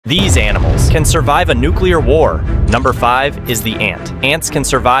These animals can survive a nuclear war. Number 5 is the ant. Ants can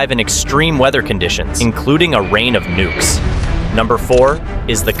survive in extreme weather conditions, including a rain of nukes. Number 4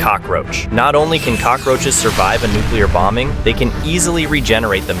 is the cockroach. Not only can cockroaches survive a nuclear bombing, they can easily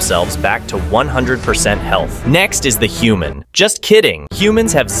regenerate themselves back to 100% health. Next is the human. Just kidding.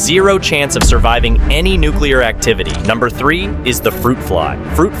 Humans have zero chance of surviving any nuclear activity. Number 3 is the fruit fly.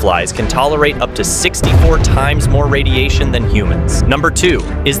 Fruit flies can tolerate up to 64 times more radiation than humans. Number 2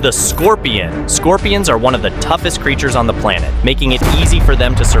 is the scorpion. Scorpions are one of the toughest creatures on the planet, making it easy for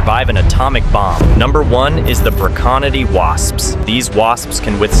them to survive an atomic bomb. Number 1 is the Braconidae wasps. These wasps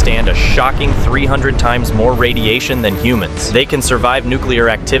can withstand a shocking 300 times more radiation than humans. They can survive nuclear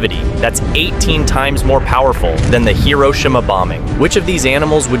activity that's 18 times more powerful than the Hiroshima bombing. Which of these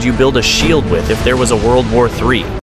animals would you build a shield with if there was a World War III?